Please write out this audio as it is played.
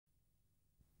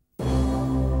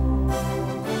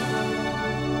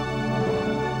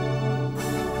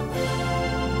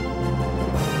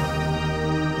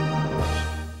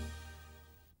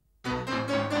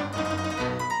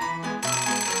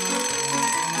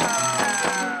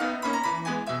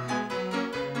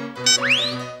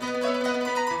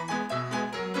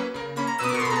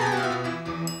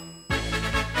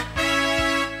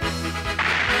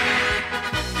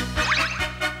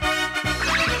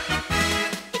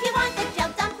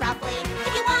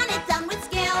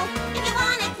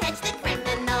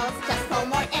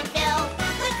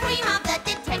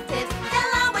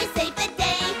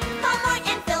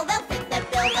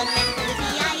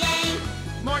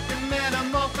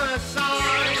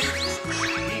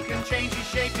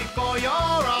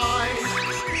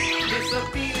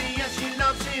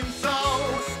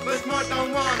Mort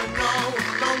don't wanna know,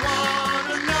 don't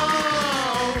wanna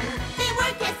know. They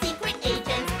work as secret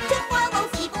agents to foil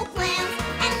those evil plans.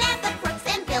 And as the crooks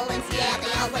and villains, yeah,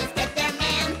 they always get their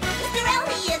man. Mr. L,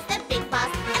 he is the big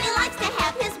boss, and he likes to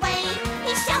have his way.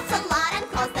 He shouts a lot and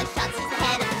calls the shots. He's the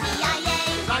head of the CIA.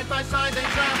 Side by side they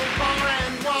travel far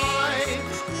and wide,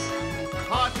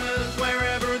 partners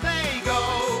wherever they go.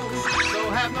 So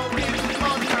have no fear,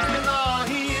 monsters are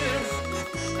here,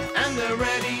 and they're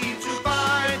ready to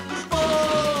fight the foe.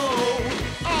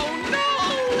 Oh no!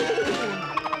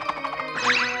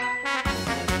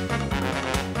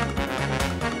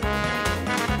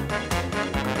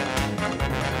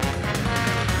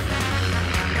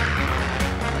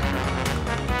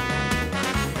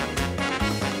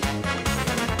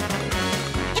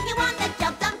 If you want the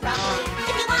job done properly,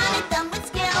 if you want it done with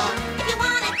skill, if you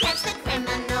want to catch the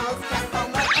criminals, just call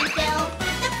Mort and Phil.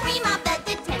 The cream of the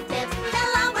detectives,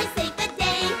 they'll always save the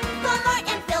day. Call Mort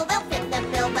and Phil, they'll fit the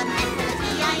bill, the men from the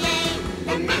CIA.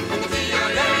 The men from the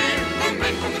CIA, the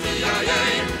men from the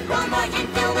CIA. Call Mort and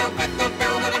Phil, they'll fit the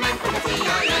bill, the men from the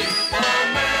CIA. The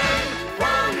men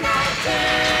from the CIA.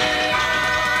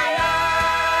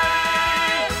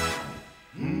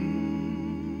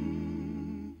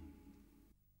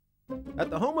 At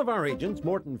the home of our agents,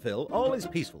 Mort and Phil, all is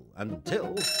peaceful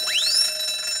until...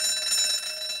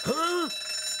 Huh?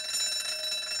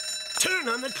 Turn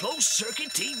on the closed-circuit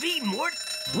TV, Mort.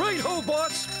 Right-ho,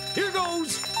 boss. Here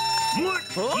goes. Mort,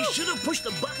 Huh? you should have pushed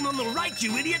the button on the right,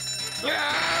 you idiot.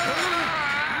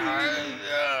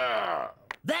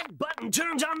 That button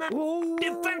turns on the Oh,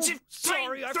 defensive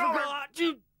sorry, I flamethrower.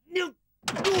 forgot.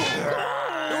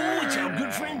 Oh, it's our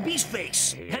good friend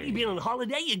Beastface. Have you been on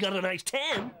holiday? You got a nice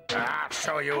tan. I'll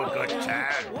show you a good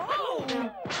tan. Whoa!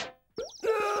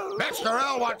 Mr.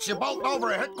 L wants you both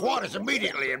over at headquarters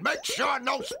immediately and make sure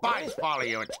no spies follow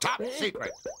you. It's top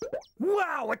secret.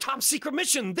 Wow, a top-secret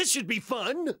mission. This should be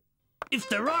fun. If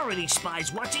there are any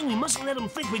spies watching, we mustn't let them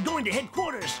think we're going to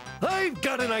headquarters. I've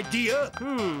got an idea.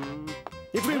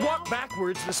 If we walk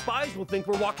backwards, the spies will think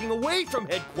we're walking away from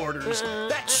headquarters.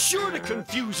 That's sure to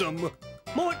confuse them.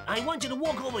 Mort, I want you to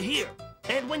walk over here.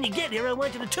 And when you get here, I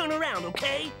want you to turn around,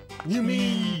 okay? You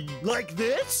mean like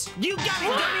this? You got it,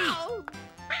 dummy!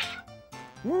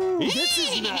 This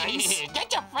is nice.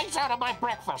 Get your face out of my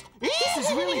breakfast. This is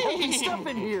really healthy stuff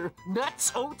in here.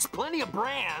 Nuts, oats, plenty of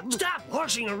bran. Stop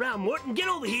horsing around, Mort, and get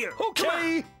over here.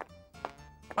 Okay.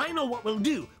 I know what we'll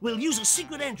do. We'll use a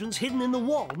secret entrance hidden in the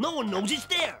wall. No one knows it's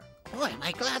there. Boy, am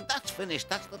I glad that's finished.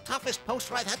 That's the toughest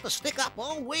poster I've had to stick up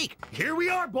all week. Here we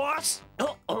are, boss.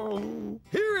 Uh-oh.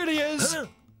 Here it is. Huh?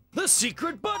 The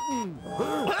secret button.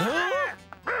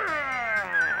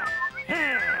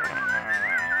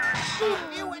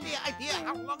 Have you any idea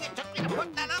how long it took me to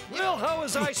put that up? Well, how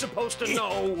was I supposed to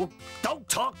know? Don't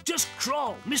talk, just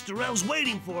crawl. Mr. L's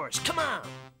waiting for us. Come on.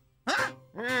 Huh?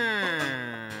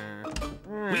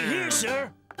 We're here,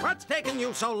 sir. What's taking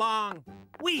you so long?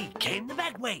 We came the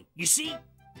back way. You see?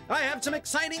 I have some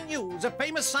exciting news. A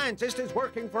famous scientist is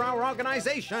working for our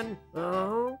organization.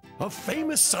 Oh? A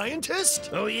famous scientist?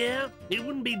 Oh, yeah? It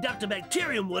wouldn't be Dr.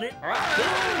 Bacterium, would it?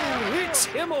 Oh, it's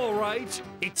him, all right.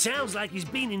 It sounds like he's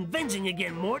been inventing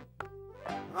again, Mort.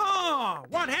 Oh,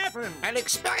 what happened? An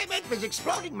experiment with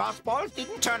exploding mothballs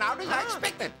didn't turn out as I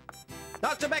expected.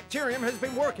 Dr. Bacterium has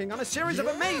been working on a series of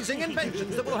amazing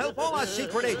inventions that will help all our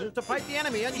secret agents to fight the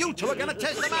enemy, and you two are going to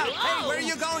test them out. Hey, where are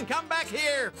you going? Come back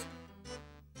here.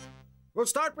 We'll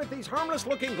start with these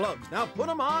harmless-looking gloves. Now put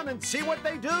them on and see what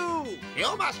they do.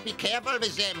 You must be careful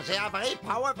with them. They are very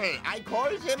powerful. I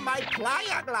call them my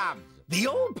plier gloves. The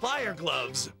old plier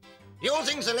gloves.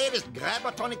 Using the latest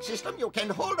grabatonic system, you can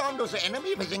hold on to the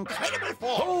enemy with incredible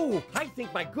force. Oh, I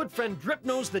think my good friend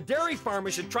Dripnose the dairy farmer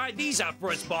should try these out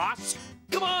for us, boss.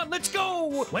 Come on, let's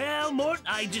go. Well, Mort,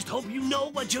 I just hope you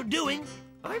know what you're doing.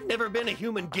 I've never been a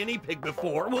human guinea pig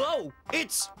before. Whoa,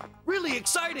 it's really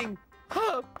exciting.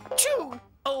 Huh, choo.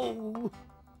 Oh,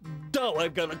 dull,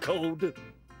 I've got a cold.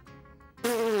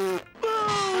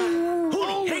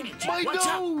 Holy Higgins, my what's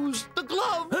up? nose, the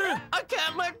glove. Huh? I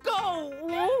can't let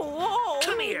go.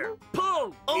 Come here.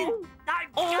 Pull. Oh.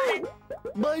 Oh,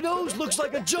 my nose looks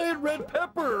like a giant red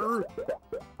pepper.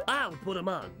 I'll put him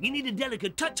on. You need a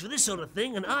delicate touch for this sort of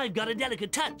thing, and I've got a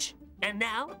delicate touch. And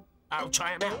now, I'll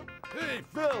try him out. Hey,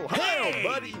 Phil. Hey,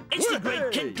 buddy. It's the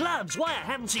great Kid Gloves. Why, I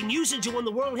haven't seen you since you won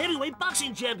the World Heavyweight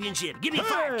Boxing Championship. Give me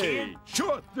five, kid.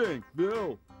 Sure thing,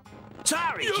 Phil.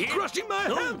 Sorry, You're kid. crushing my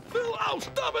No. hand, Phil. I'll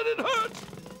stop it. It hurts.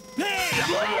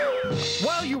 Hey!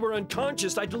 While you were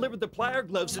unconscious, I delivered the plier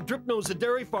gloves to Dripnose the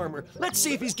dairy farmer. Let's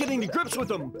see if he's getting to grips with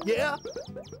them. Yeah?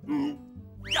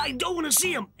 I don't want to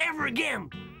see him ever again.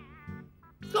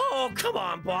 Oh, come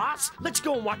on, boss. Let's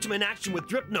go and watch him in action with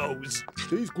Drip Nose.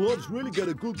 These gloves really get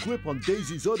a good grip on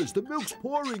Daisy's udders. The milk's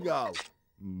pouring out.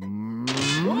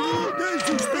 Oh,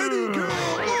 Daisy, steady, girl!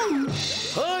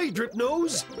 Hi, Drip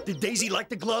Nose. Did Daisy like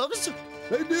the gloves?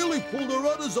 They nearly pulled her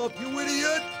udders off, you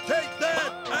idiot! Take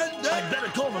that, and that! I'd better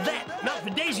call the vet. Not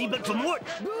for Daisy, but for Mort.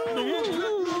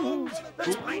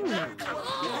 That's mine.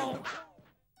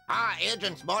 Ah,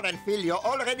 Agents Mort and Phil, you're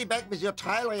already back with your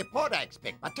trial report, I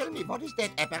expect. But tell me, what is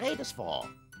that apparatus for?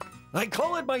 I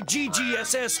call it my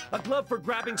GGSS, a glove for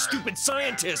grabbing stupid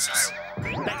scientists.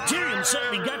 Bacterium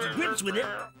certainly got to grips with it.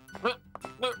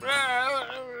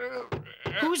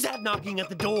 Who's that knocking at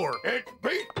the door? It's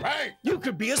Beast Face! You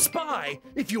could be a spy.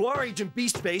 If you are Agent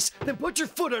Beastface, then put your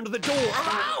foot under the door.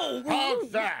 Ow!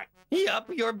 How's that? Yup,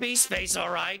 you're Beastface, all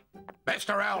right.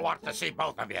 Mr. L wants to see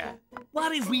both of you.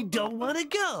 What if we don't want to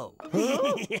go?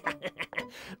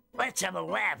 Let's have a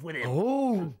laugh with him.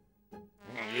 Oh,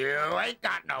 You ain't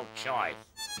got no choice.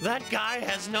 that guy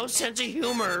has no sense of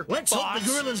humor. Let's hope the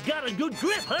gorilla's got a good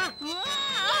grip, huh?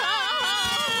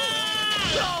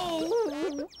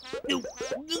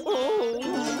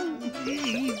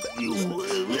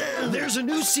 There's a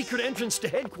new secret entrance to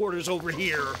headquarters over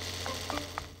here.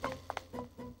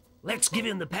 Let's give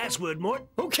him the password, Mort.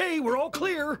 Okay, we're all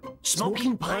clear.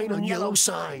 Smoking pine on yellow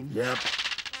sign. Yep.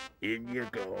 In you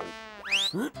go.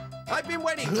 I've been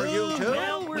waiting for you two.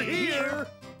 Well, we're here.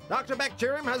 Dr.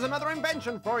 Bacterium has another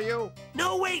invention for you.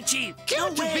 No way, Chief. Get No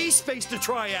your way. Beastface to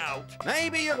try out.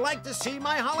 Maybe you'd like to see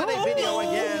my holiday video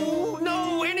again.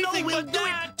 No, anything We'll but do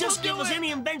that. it. Just We'll give do us it.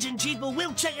 any invention, Chief, but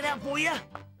we'll check it out for you.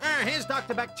 Here's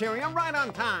Dr. Bacterium right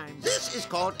on time. This is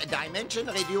called a dimension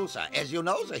reducer. As you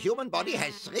know, the human body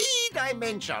has 3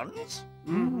 dimensions.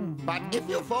 But if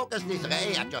you focus this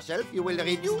ray at yourself, you will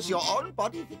reduce your own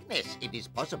body thickness. It is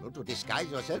possible to disguise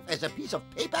yourself as a piece of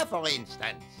paper, for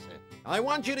instance. I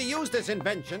want you to use this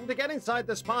invention to get inside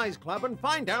the Spies Club and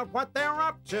find out what they're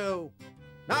up to.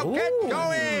 Now get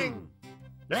going!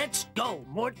 Let's go,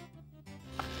 Mort.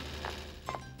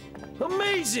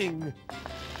 Amazing!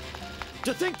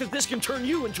 To think that this can turn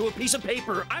you into a piece of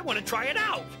paper, I want to try it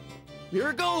out. Here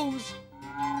it goes.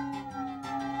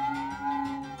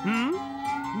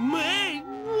 Hey,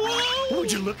 whoa!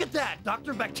 Would you look at that?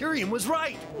 Dr. Bacterium was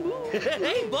right.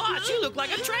 Hey, boss, you look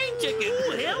like a train ticket.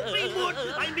 Help me, Mort.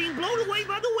 I'm being blown away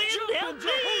by the wind. Help me.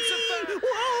 Jehoshaphat.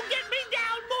 Whoa, get me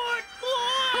down, Mort.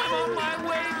 I'm Whoa. on my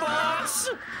way, boss.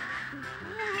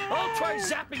 I'll try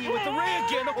zapping you with the ray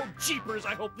again. Oh, jeepers,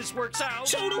 I hope this works out.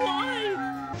 So do I.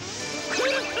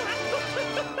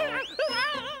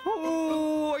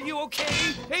 Oh, are you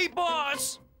okay? Hey,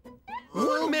 boss.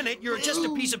 1 minute, you're just a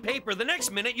piece of paper. The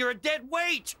next minute, you're a dead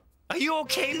weight. Are you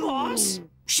okay, boss?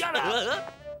 Shut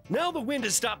up. Now the wind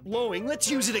has stopped blowing. Let's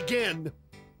use it again.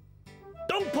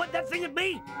 Don't point that thing at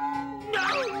me. No.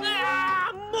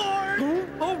 Ah, Mort.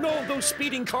 Oh, no, those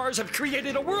speeding cars have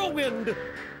created a whirlwind.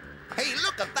 Hey,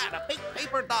 look at that, a big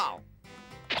paper doll.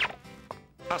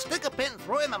 I'll stick a pin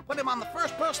through him and put him on the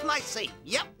first person I see.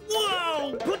 Yep.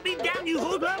 Whoa, put me down, you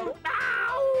hoodlum.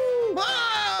 Ow.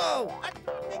 Whoa! A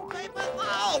big paper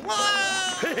doll!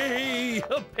 Whoa! Hey,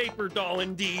 a paper doll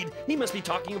indeed. He must be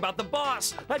talking about the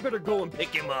boss. I'd better go and pick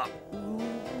him up.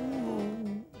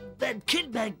 That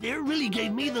kid back there really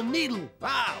gave me the needle.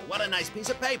 Wow, what a nice piece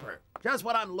of paper. Just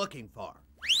what I'm looking for.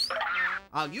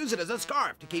 I'll use it as a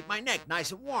scarf to keep my neck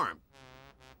nice and warm.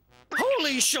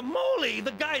 Holy shamoly!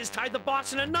 The guy has tied the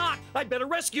boss in a knot. I'd better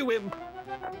rescue him.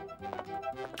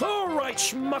 All right,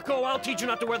 schmucko, I'll teach you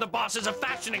not to wear the boss as a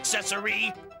fashion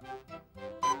accessory.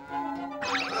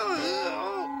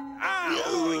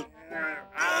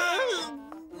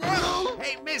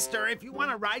 Hey, mister, if you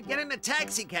want to ride, get in a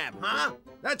taxi cab, huh?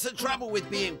 That's the trouble with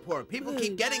being poor. People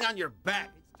keep getting on your back.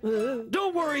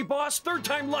 Don't worry, boss. 3rd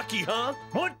time lucky, huh?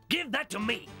 Mort, give that to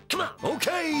me. Come on.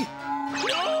 Okay.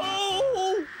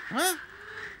 No! Huh?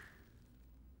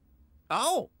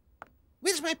 Oh,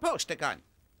 where's my poster gun?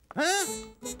 Huh?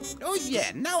 Oh,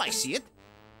 yeah, now I see it.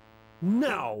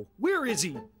 Now, where is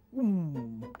he?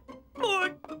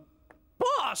 Mort!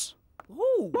 Boss!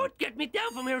 Oh, Mort, get me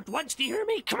down from here at once. Do you hear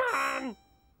me? Come on!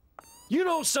 you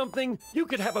know something? You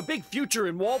could have a big future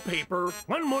in wallpaper.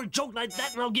 One more joke like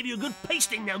that and I'll give you a good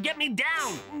pasting. Now get me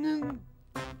down!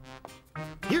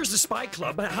 Here's the spy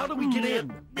club. How do we get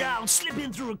in? I'll slip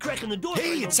in through a crack in the door.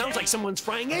 Hey, it sounds like someone's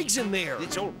frying eggs in there.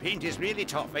 This old paint is really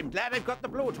tough. I'm glad I've got the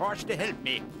blowtorch to help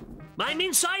me. I'm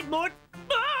inside, Mort.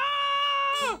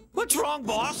 Ah! What's wrong,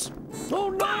 boss? Oh,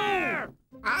 no!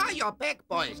 Ah, you're back,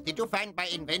 boys. Did you find my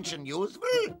invention useful?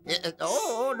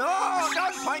 Oh, no,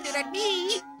 don't point it at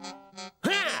me.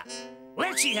 Ha!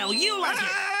 Let's see how you like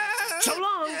it. So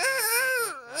long.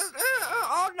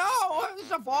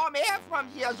 the warm air from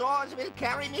the Azores will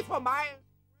carry me for miles.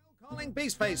 Calling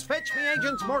Beastface. Fetch me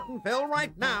agents Mort and Phil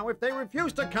right now. If they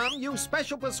refuse to come, use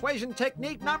special persuasion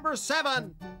technique number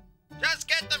 7. Just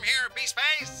get them here,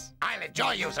 Beastface. I'll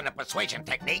enjoy using the persuasion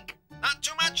technique. Not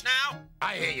too much now.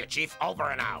 I hear you, Chief.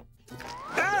 Over and out.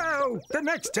 Oh! The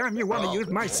next time you want to use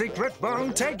my secret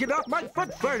phone, take it off my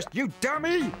foot first, you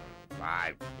dummy!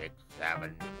 5, 6,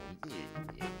 7.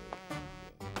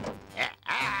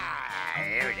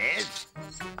 Here it is.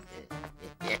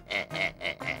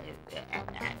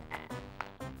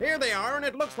 Here they are, and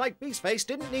it looks like Beastface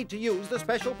didn't need to use the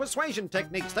special persuasion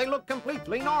techniques. They look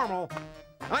completely normal.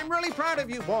 I'm really proud of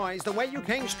you boys, the way you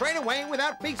came straight away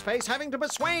without Beastface having to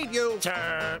persuade you.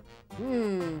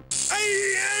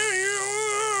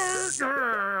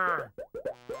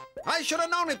 I should have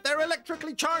known it. They're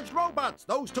electrically charged robots.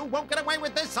 Those two won't get away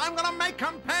with this. I'm gonna make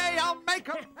them pay. I'll make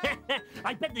them pay.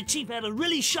 I bet the Chief had a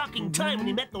really shocking time when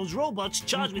he met those robots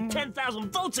charged with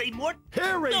 10,000 volts, eh, Mort?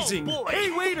 Hair-raising! Oh, boy. Hey,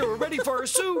 waiter, we're ready for our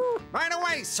soup! Right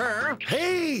away, sir.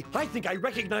 Hey, I think I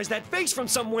recognize that face from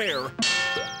somewhere.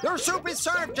 Your soup is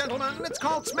served, gentlemen. It's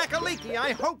called Smackaliki.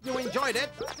 I hope you enjoyed it.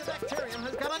 Bacterium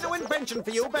has got a new invention for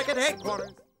you back at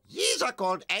headquarters. These are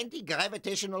called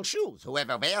anti-gravitational shoes.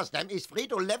 Whoever wears them is free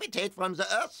to levitate from the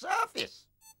Earth's surface.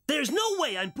 There's no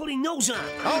way I'm putting those on.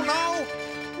 Oh, no?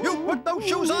 You put those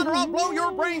shoes on or I'll blow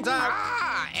your brains out.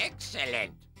 Ah,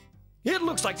 excellent. It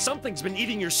looks like something's been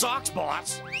eating your socks,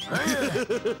 boss.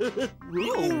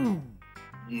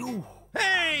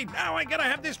 Hey, now I gotta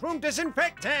have this room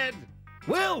disinfected.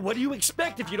 Well, what do you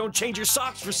expect if you don't change your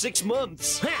socks for 6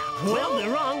 months? Ha, well, they're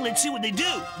wrong. Let's see what they do.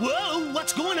 Whoa,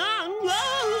 what's going on?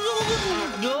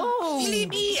 Whoa! No! Silly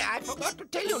me, I forgot to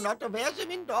tell you not to wear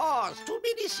them indoors. Too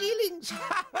many ceilings.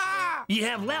 Ha ha! You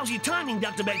have lousy timing,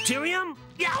 Dr. Bacterium.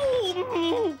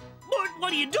 Yow! Mort,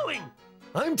 what are you doing?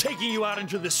 I'm taking you out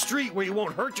into the street where you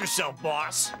won't hurt yourself,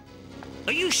 boss.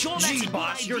 Are you sure that's a Gee, good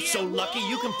boss, you're idea? so lucky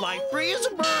you can fly Whoa! free as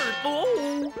a bird.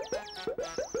 Oh!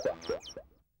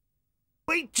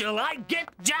 Wait till I get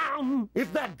down.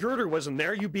 If that girder wasn't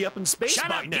there, you'd be up in space Shut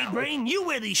by up, now. Brain. You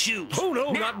wear these shoes. Oh,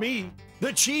 no, Now. not me.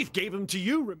 The Chief gave them to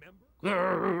you, remember?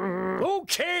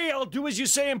 Okay, I'll do as you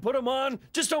say and put them on.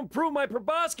 Just don't prove my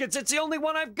proboscis. It's the only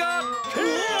one I've got.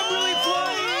 Hey, I'm really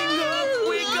flying. Up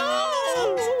we go.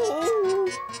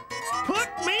 Put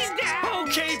me down.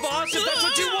 Okay, boss, if that's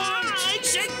what you want. I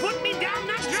said put me down,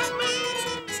 not drop me.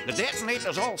 The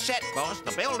detonator's all set, boss.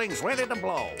 The building's ready to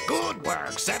blow. Good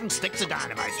work. 7 sticks of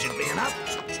dynamite should be enough.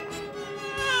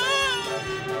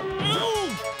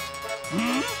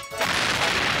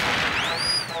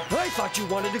 I thought you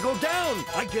wanted to go down.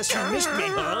 I guess you missed me,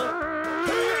 huh?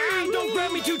 Hey, don't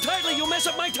grab me too tightly. You'll mess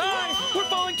up my tie. We're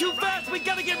falling too fast. We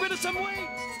gotta get rid of some weight.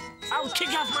 I'll kick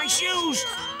off my shoes.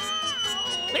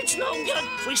 It's no good.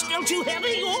 We're still too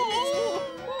heavy. Oh.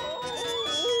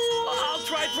 I'll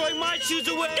try throwing my shoes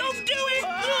away. Don't do it.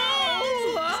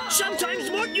 No. Sometimes,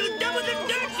 Mort, you're dumber than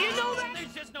dirt. You know that.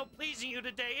 There's just no pleasing you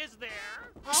today, is there?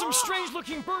 Some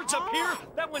strange-looking birds up here.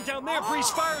 That one down there breathes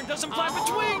fire and doesn't flap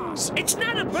its wings. It's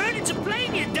not a bird. It's a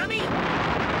plane, you dummy.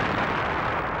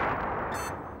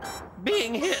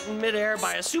 Being hit in midair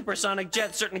by a supersonic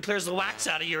jet certainly clears the wax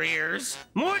out of your ears.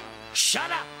 Mort, shut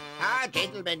up. Ah,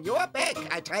 gentlemen, you are back.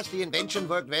 I trust the invention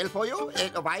worked well for you.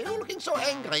 Why are you looking so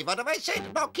angry? What have I said?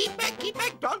 No, keep back,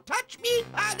 don't touch me.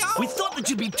 Ah, no. We thought that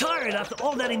you'd be tired after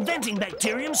all that inventing,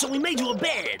 Bacterium, so we made you a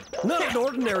bed. Not an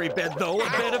ordinary bed, though. A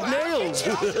bed of nails.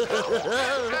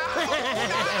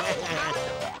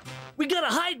 We gotta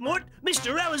hide, Mort.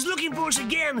 Mr. L is looking for us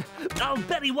again. I'll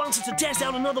bet he wants us to test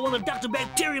out another one of Dr.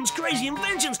 Bacterium's crazy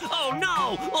inventions. Oh,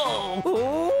 no.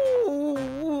 Oh.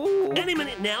 Any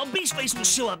minute now, Beastface will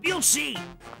show up. You'll see.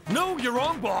 No, you're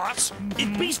wrong, boss. If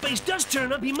Beastface does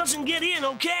turn up, he mustn't get in,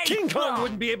 okay? King Kong Oh.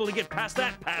 wouldn't be able to get past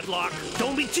that padlock.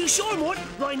 Don't be too sure, Mort.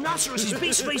 Rhinoceros is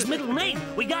Beastface's middle name.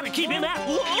 We gotta keep him out.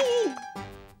 Whoa!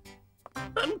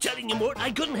 I'm telling you, Mort,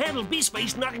 I couldn't handle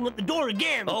Beastface knocking at the door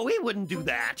again. Oh, he wouldn't do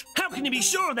that. How can you be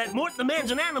sure of that, Mort? The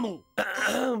man's an animal.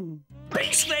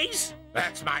 Beastface?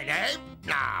 That's my name.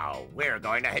 Now, we're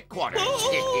going to headquarters. You're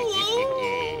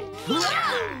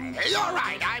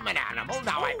right, I'm an animal.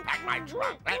 Now I pack my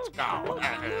trunk. Let's go.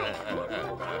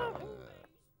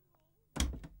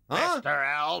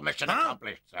 Mr. L, mission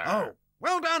accomplished, sir. Oh.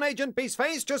 Well done, Agent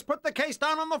Beastface. Just put the case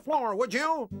down on the floor, would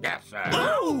you? Yes, sir.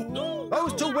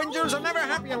 Those two whingers are never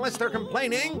happy unless they're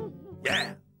complaining.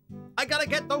 Yeah. I gotta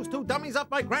get those two dummies off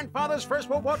my grandfather's First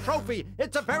World War trophy.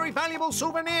 It's a very valuable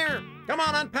souvenir. Come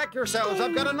on, unpack yourselves.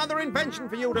 I've got another invention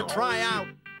for you to try out.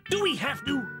 Do we have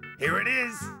to? Here it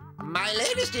is. My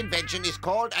latest invention is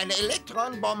called an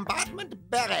electron bombardment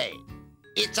beret.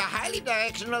 It's a highly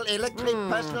directional electric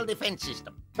personal defense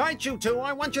system. Right, you two,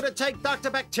 I want you to take Dr.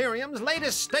 Bacterium's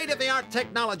latest state-of-the-art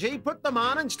technology, put them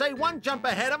on, and stay one jump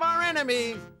ahead of our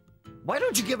enemies. Why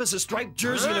don't you give us a striped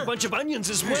jersey and a bunch of onions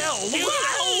as well?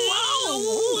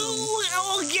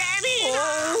 Oh, get it!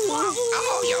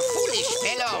 Oh, you foolish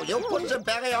fellow! You put the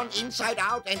Bacterium inside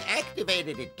out and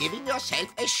activated it, giving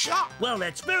yourself a shock. Well,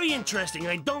 that's very interesting,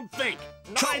 I don't think.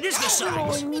 Try this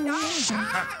besides. Get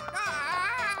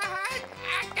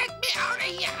me out of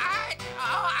here!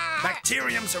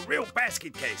 Bacterium's a real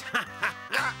basket case.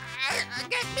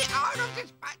 Get me out of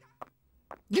this...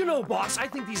 You know, boss, I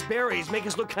think these berets make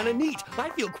us look kind of neat. I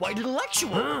feel quite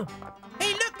intellectual. Huh?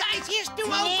 Hey, look, guys, here's two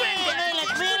old They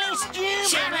look really stupid.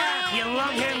 Shut up, you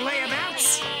long-haired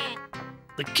layabouts!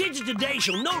 The kids of today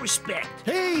show no respect.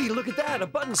 Hey, look at that. A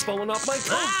button's falling off my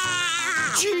coat.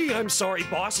 Gee, I'm sorry,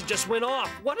 boss. It just went off.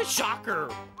 What a shocker.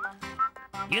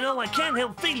 You know, I can't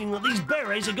help feeling that these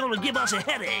berets are going to give us a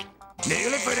headache.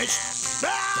 Nearly finished.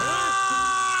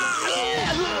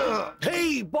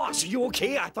 Hey, boss, are you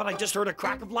okay? I thought I just heard a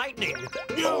crack of lightning.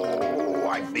 Oh,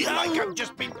 I feel like I've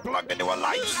just been plugged into a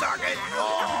light socket.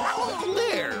 Oh,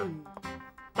 There.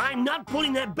 I'm not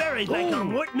putting that beret back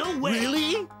on, Mort. No way.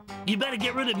 Really? You better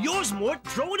get rid of yours, Mort.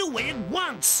 Throw it away at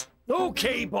once.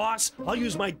 Okay, boss. I'll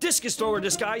use my discus thrower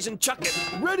disguise and chuck it.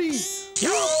 Ready?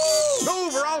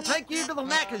 Move, or I'll take you to the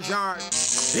knacker's yard.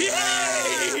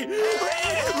 Yay!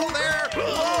 Oh, there!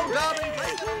 Oh, God!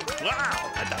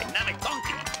 Wow, a dynamic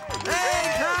donkey.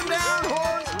 Hey, calm down,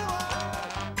 horse!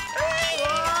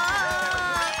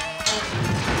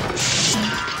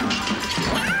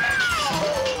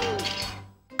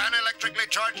 An electrically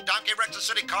charged donkey wrecked the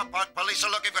city car park. Police are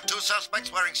looking for two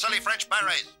suspects wearing silly French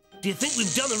berets. Do you think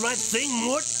we've done the right thing,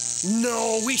 Mort?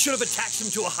 No, we should have attached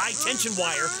them to a high-tension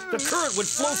wire. The current would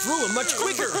flow through them much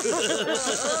quicker.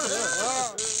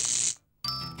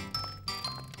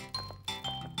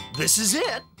 This is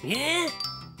it. Yeah?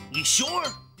 You sure?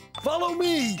 Follow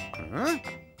me.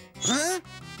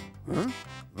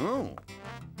 Oh.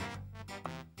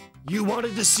 You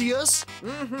wanted to see us?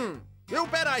 Mm-hmm. You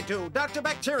bet I do. Dr.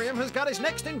 Bacterium has got his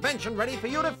next invention ready for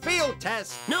you to field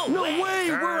test. No way.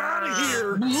 We're out of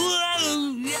here.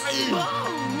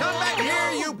 Come back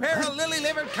here, you pair of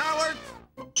lily-livered cowards!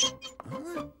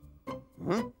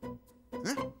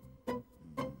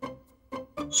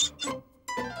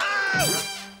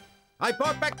 I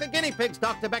brought back the guinea pigs,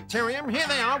 Dr. Bacterium. Here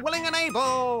they are, willing and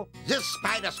able. This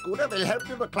spider scooter will help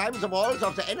you to climb the walls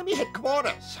of the enemy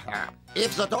headquarters.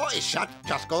 If the door is shut,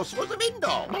 just go through the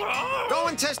window. Go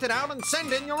and test it out and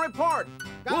send in your report.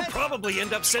 Got We'll it? probably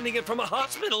end up sending it from a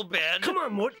hospital bed. Come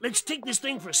on, Mort. Let's take this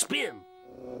thing for a spin.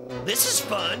 This is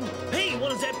fun. Hey,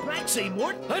 what does that plaque say,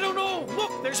 Mort? I don't know.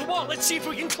 Look, there's a wall. Let's see if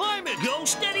we can climb it. Go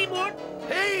steady, Mort.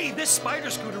 Hey, this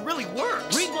spider scooter really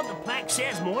works. Read what the plaque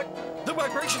says, Mort. The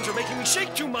vibrations are making me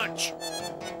shake too much.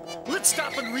 Let's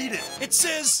stop and read it. It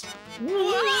says...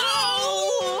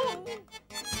 Whoa!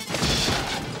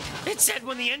 It said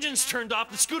when the engine's turned off,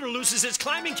 the scooter loses its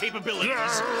climbing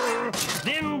capabilities.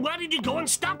 Then why did you go and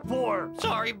stop for?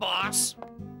 Sorry, boss.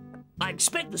 I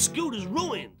expect the scooter's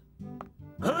ruined.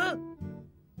 Huh?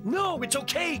 No, it's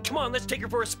okay. Come on, let's take her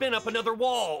for a spin up another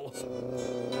wall.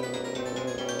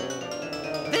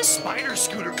 This spider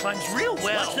scooter climbs real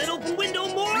well. Watch that open window,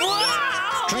 Mort.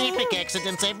 Wow! Traffic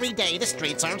accidents every day. The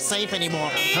streets aren't safe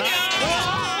anymore.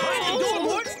 Mind the door,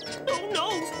 Mort. No,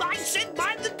 I said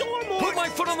mind the door, Mort. Put my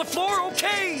foot on the floor,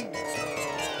 okay?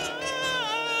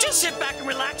 Just sit back and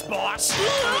relax, boss.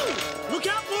 Look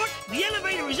out, Mort. The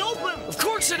elevator is open. Of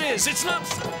course it is. It's not...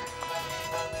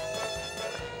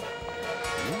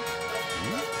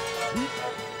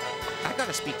 I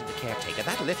gotta speak to the caretaker.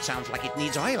 That lift sounds like it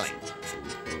needs oiling.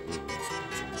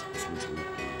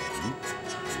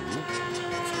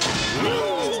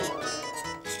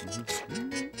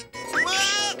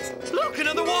 Look,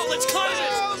 another wall. Let's climb it.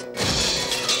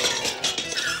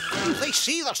 They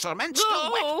see the cement's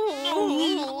still wet.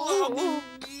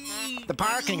 The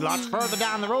parking lot's further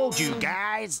down the road, you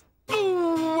guys.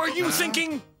 Ooh, are you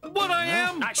thinking what I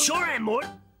am? I sure am, Mort.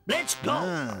 Let's go.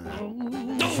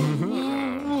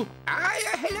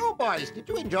 Hello, boys. Did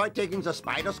you enjoy taking the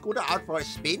spider scooter out for a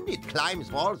spin? It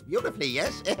climbs walls beautifully,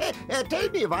 yes? Tell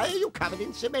me, why are you covered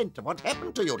in cement? What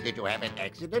happened to you? Did you have an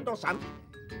accident or something?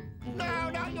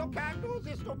 No, you You can't do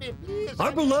this to me, please.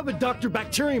 Our beloved Dr.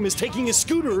 Bacterium is taking his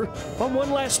scooter on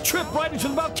one last trip right into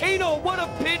the volcano. What a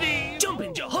pity!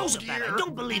 Jumping Jehoshaphat, I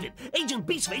don't believe it. Agent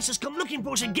Beastface has come looking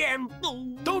for us again. Oh.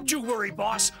 Don't you worry,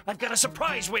 boss. I've got a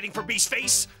surprise waiting for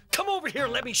Beastface. Come over here,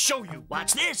 let me show you.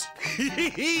 Watch this.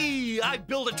 I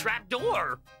built a trap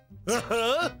door.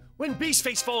 Uh-huh. When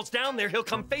Beastface falls down there, he'll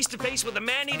come face to face with a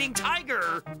man-eating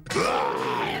tiger.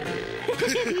 I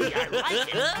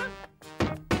like it.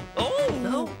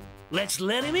 Oh! Let's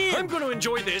let him in. I'm going to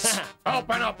enjoy this.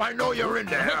 Open up, I know you're in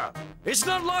there. It's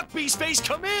not locked, Beastface.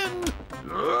 Come in.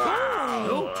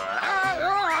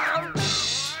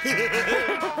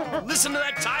 Listen to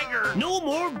that tiger. No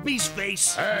more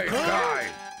Beastface. Hey, guys,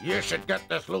 you should get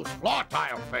this loose floor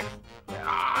tile fixed.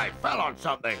 I fell on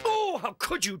something. Oh, how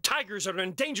could you? Tigers are an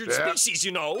endangered Yeah. species,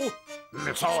 you know.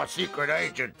 It's all a secret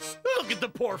agent. Look at the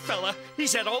poor fella.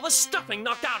 He's had all the stuffing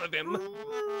knocked out of him.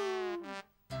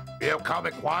 You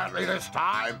coming quietly this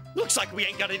time? Looks like we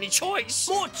ain't got any choice.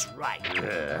 Mort's right.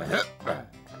 Here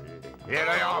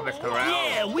they are, Mr. L.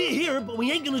 Yeah, we're here, but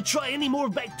we ain't gonna try any more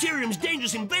of Bacterium's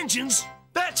dangerous inventions.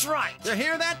 That's right. You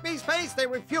hear that, Beastface? They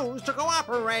refuse to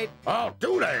cooperate. Oh,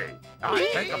 do they? I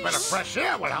think a bit of fresh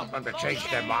air will help them to change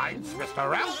their minds,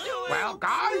 Mr. L. Well,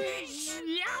 guys?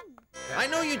 I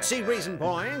knew you'd see reason,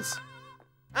 boys.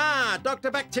 Ah,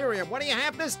 Dr. Bacterium, what do you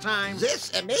have this time?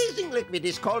 This amazing liquid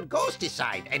is called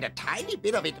Ghosticide, and a tiny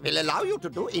bit of it will allow you to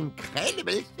do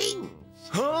incredible things.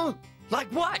 Huh? Like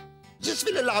what? This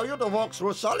will allow you to walk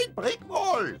through solid brick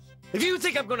walls. If you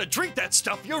think I'm gonna drink that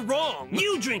stuff, you're wrong.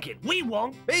 You drink it, we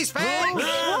won't. Beastface!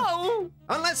 Whoa!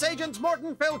 Unless Agents Mort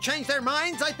and Phil change their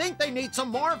minds, I think they need some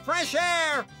more fresh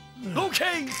air.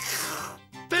 Okay.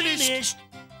 Finished.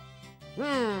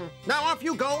 Now off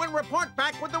you go and report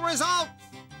back with the results.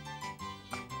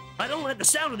 I don't like the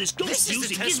sound of this ghost This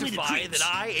juice. is to It gives me the testify creeps.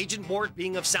 that I, Agent Mort,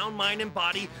 being of sound mind and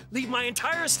body, leave my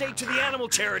entire estate to the animal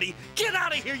charity. Get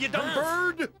out of here, you dumb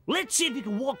bird! Let's see if you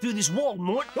can walk through this wall,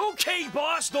 Mort. Okay,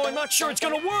 boss, though I'm not sure it's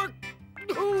gonna work.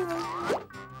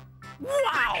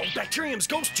 Wow, Bacterium's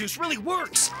ghost juice really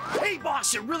works. Hey,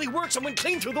 boss, it really works. I went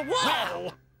clean through the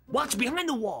wall. What's behind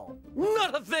the wall?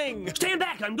 Not a thing. Stand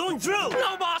back, I'm going through.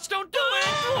 No, boss, don't do it.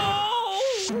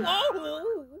 Whoa!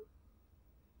 Whoa!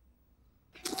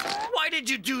 Why did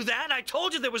you do that? I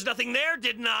told you there was nothing there,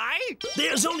 didn't I?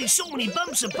 There's only so many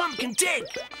bumps a bump can take.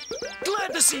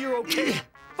 Glad to see you're okay.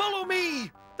 Follow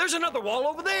me. There's another wall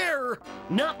over there.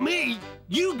 Not me.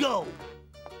 You go.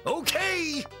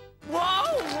 Okay.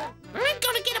 Whoa! I'm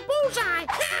gonna get a bullseye!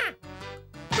 Ha!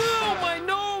 Oh, my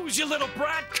nose, you little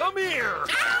brat. Come here.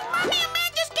 Ow! Mommy, a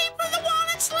man just came from the wall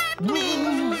and slapped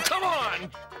me! Come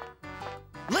on.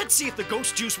 Let's see if the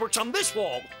ghost juice works on this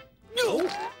wall. No.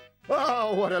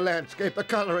 Oh, what a landscape. The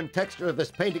color and texture of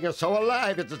this painting are so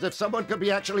alive. It's as if someone could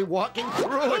be actually walking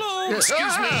through it. Hello,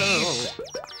 excuse me.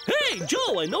 Hey,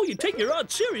 Joe, I know you take your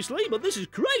art seriously, but this is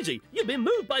crazy. You've been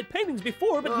moved by paintings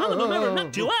before, but none of them ever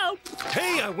knocked you out.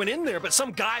 Hey, I went in there, but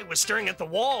some guy was staring at the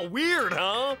wall. Weird,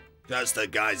 huh? Just the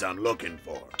guys I'm looking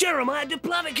for. Jeremiah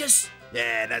Diplodocus.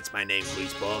 Yeah, that's my name,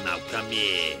 Greaseball. Now come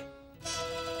here.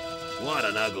 What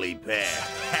an ugly pair.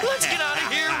 Let's get out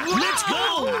of here. Let's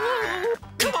go.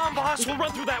 Come on, boss. We'll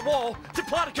run through that wall.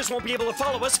 Diplodocus won't be able to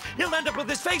follow us. He'll end up with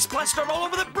his face plastered all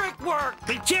over the brickwork.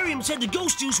 Bacterium said the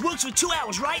ghost juice works for 2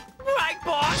 hours, right? Right,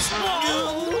 boss.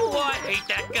 Whoa. I hate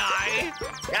that guy.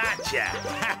 Gotcha.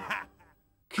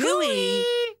 Cooey.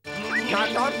 Now,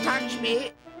 don't touch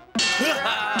me.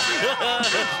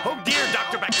 Oh dear,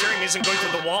 Dr. Bacterium isn't going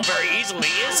through the wall very easily,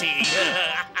 is he?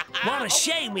 What a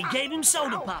shame we gave him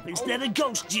soda pop instead of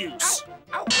ghost juice.